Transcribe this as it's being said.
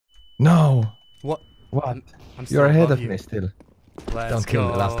No. What? What? I'm still You're ahead above of you. me still. Let's Don't kill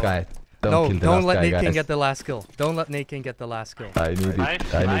go. the last guy. Don't let Nadeking guys. get the last kill. Don't let Nadeking get the last kill. I need it.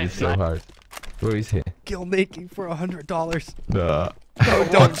 I need it so hard. Where is he? Kill Nadeking for $100. No.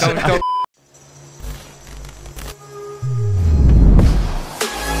 Don't.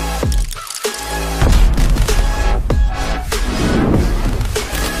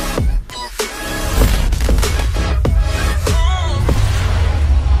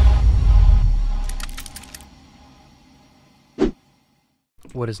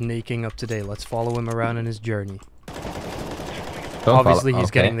 What is Nadeking up today? Let's follow him around in his journey. Obviously, he's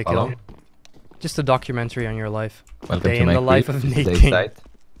getting the kill. Just a documentary on your life. A day in the life of Nadeking.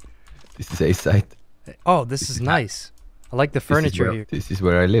 This is A site. Oh, this is nice. I like the furniture here. This is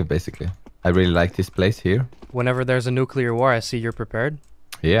where I live, basically. I really like this place here. Whenever there's a nuclear war, I see you're prepared.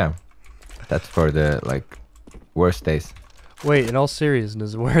 Yeah. That's for the, worst days. Wait, in all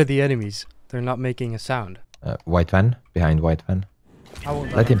seriousness, where are the enemies? They're not making a sound. White van. Behind white van. I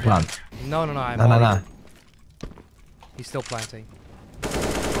won't let him plant. No, I'm No. He's still planting.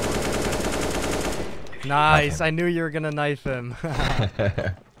 Nice, I knew you were gonna knife him.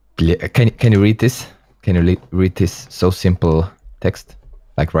 Can you read this? Can you read this so simple text?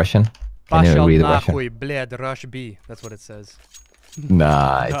 Like Russian? Can you read Russian? Bled, rush B. That's what it says.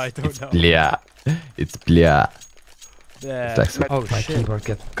 Nah, No, I don't know. Bля. It's bля. Yeah. It's like, oh, my shit. keyboard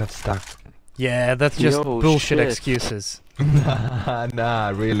got stuck. Yeah, that's just bullshit excuses.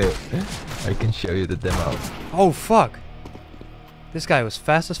 Nah, really. I can show you the demo. Oh, fuck. This guy was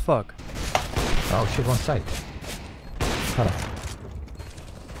fast as fuck. Oh shit, one side.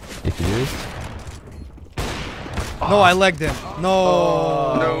 If you do it. No, I legged him.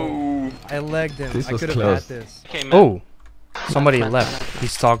 No. No. I legged him. This I was could have close. had this. Okay, Oh. Somebody left.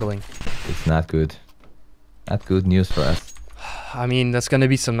 He's toggling. It's not good. Not good news for us. I mean, that's gonna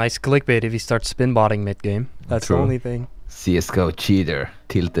be some nice clickbait if he starts spin botting mid game. That's True. the only thing. CSGO cheater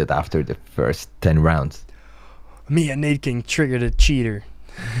tilted after the first 10 rounds. Me and Nadeking triggered a cheater.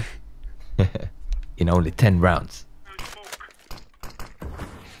 In only 10 rounds.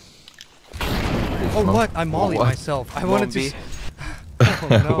 Oh, what? I mollied What? myself. I wanted to. Bombi. Oh,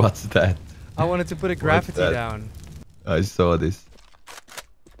 no. What's that? I wanted to put a graffiti that? down. I saw this.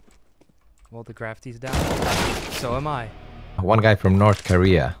 Well, the graffiti's down. So am I. One guy from North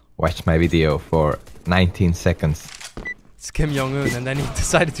Korea watched my video for 19 seconds. It's Kim Jong-un, and then he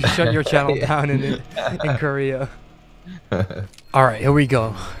decided to shut your channel down in Korea. Alright, here we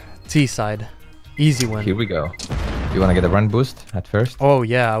go. T side. Easy win. Here we go. You wanna get a run boost at first? Oh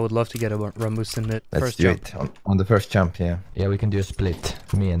yeah, I would love to get a run boost in it. Let's First do jump. it on the first jump, yeah. Yeah, we can do a split.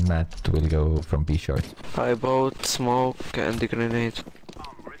 Me and Matt will go from B short. I bought smoke and the grenade.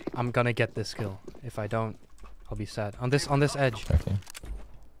 I'm gonna get this kill. If I don't, I'll be sad. On this edge. Okay.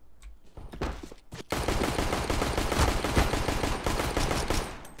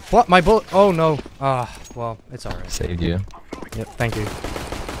 What? My bullet? Oh no. Ah, well, it's alright. Saved you. Yep, thank you.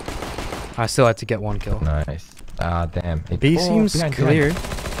 I still had to get one kill. Nice. Ah, damn. B seems clear.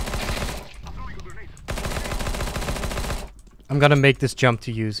 I'm gonna make this jump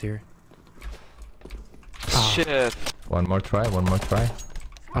to use here. Shit. One more try, one more try.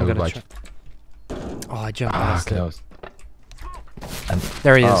 I'm gonna try. Oh, I jumped past it. Close. And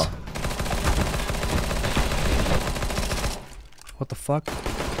There he is. What the fuck?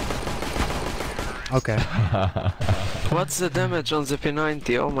 Okay. What's the damage on the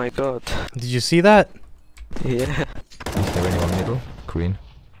P90? Oh my god. Did you see that? Yeah. Is there anyone middle? Green.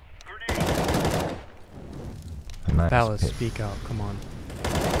 Nice. Palace, speak out. Come on.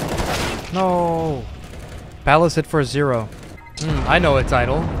 No. Palace hit for 0. I know a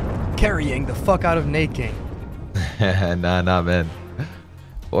title. Carrying the fuck out of Nadeking. Nah, man.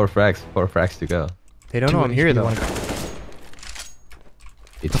 4 frags to go. They don't know I'm here though.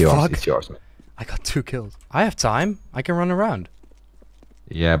 It's yours, fuck? it's yours, man. I got 2 kills. I have time. I can run around.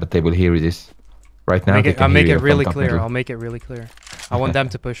 Yeah, but they will hear this. Right now, I'll make it really clear. I'll make it really clear. I want them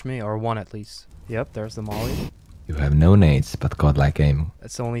to push me, or one at least. Yep, there's the molly. You have no nades, but godlike aim.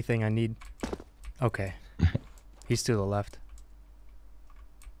 That's the only thing I need. Okay. He's to the left.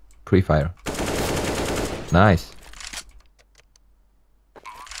 Pre-fire. Nice.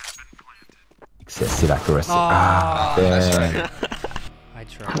 Excessive accuracy. Ah, damn. I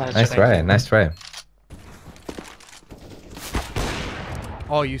tried. Nice try, nice try.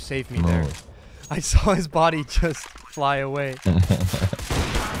 Oh, you saved me there. I saw his body just fly away.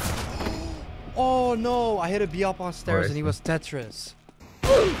 Oh no, I hit a B up on stairs and he was Tetris.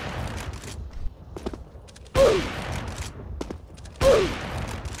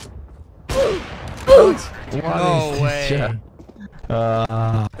 What? No way.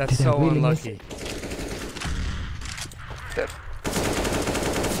 That's did I so really miss unlucky. Dead.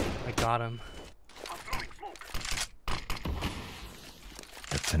 I got him.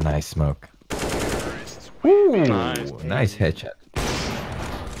 That's a nice smoke. Ooh, Nice. nice headshot.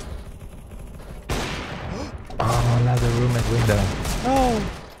 Oh, ladder room and window. No!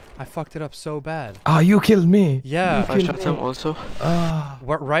 I fucked it up so bad. Oh, you killed me. Yeah. I shot him also.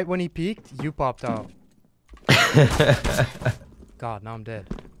 Right when he peeked, you popped out. God, now I'm dead.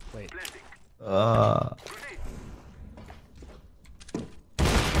 Wait.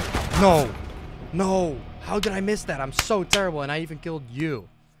 No! No! How did I miss that? I'm so terrible and I even killed you.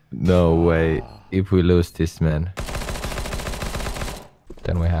 No way. If we lose this, man.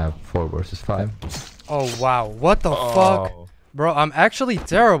 Then we have 4 versus 5. Oh, wow. What the fuck? Bro, I'm actually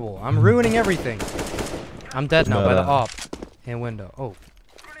terrible. I'm ruining everything. I'm dead now by the op. In window. Oh.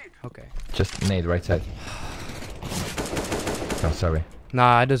 Okay. Just nade right side. Oh, sorry.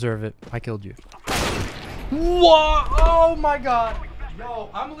 Nah, I deserve it. I killed you. What? Oh my god. Yo,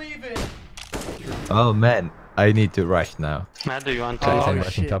 I'm leaving. Oh man, I need to rush now. Matt, do you want Oh, to? I'm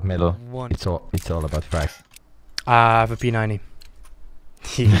rushing shit. top middle. One. It's all about frags. I have a P90.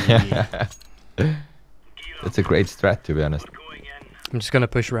 That's a great strat, to be honest. I'm just gonna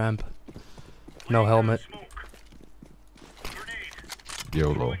push ramp. No helmet.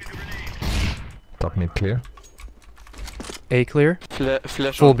 YOLO. Top mid clear. A clear.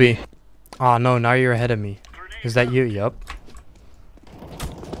 Flash Full on. B. Ah, no, now you're ahead of me. Is that you? Yup.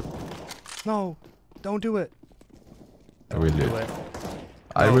 No, don't do it. I will do Do it. it.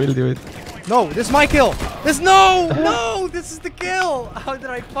 I No. will do it. No, this is my kill. No, this is the kill. How did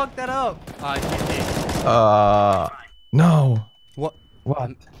I fuck that up? No. What? What?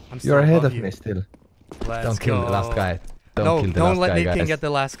 I'm still You're ahead above of you. me still. Let's Don't kill go. the last guy. No, Don't kill the don't last let guy, Nadeking guys. get the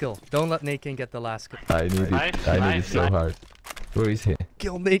last kill. Don't let Nadeking get the last kill. I need it. Nice, I need it nice, so nice. hard. Where is he?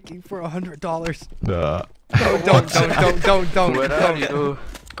 Kill Nadeking for $100. No. Don't. Where are you?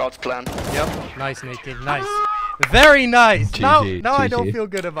 God's plan. Yep. Nice, Nadeking. Nice. Very nice. Now GG, I don't GG. feel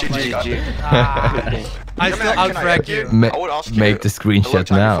good about GG. myself. I still outfragged you. I would ask you Make the a long screenshot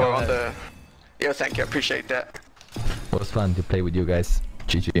time now. before on the... Yeah, thank you. I appreciate that. It was fun to play with you guys.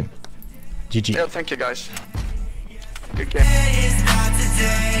 GG. GG. Yeah, thank you guys. Good game. It's not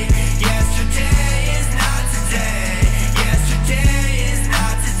today, yesterday.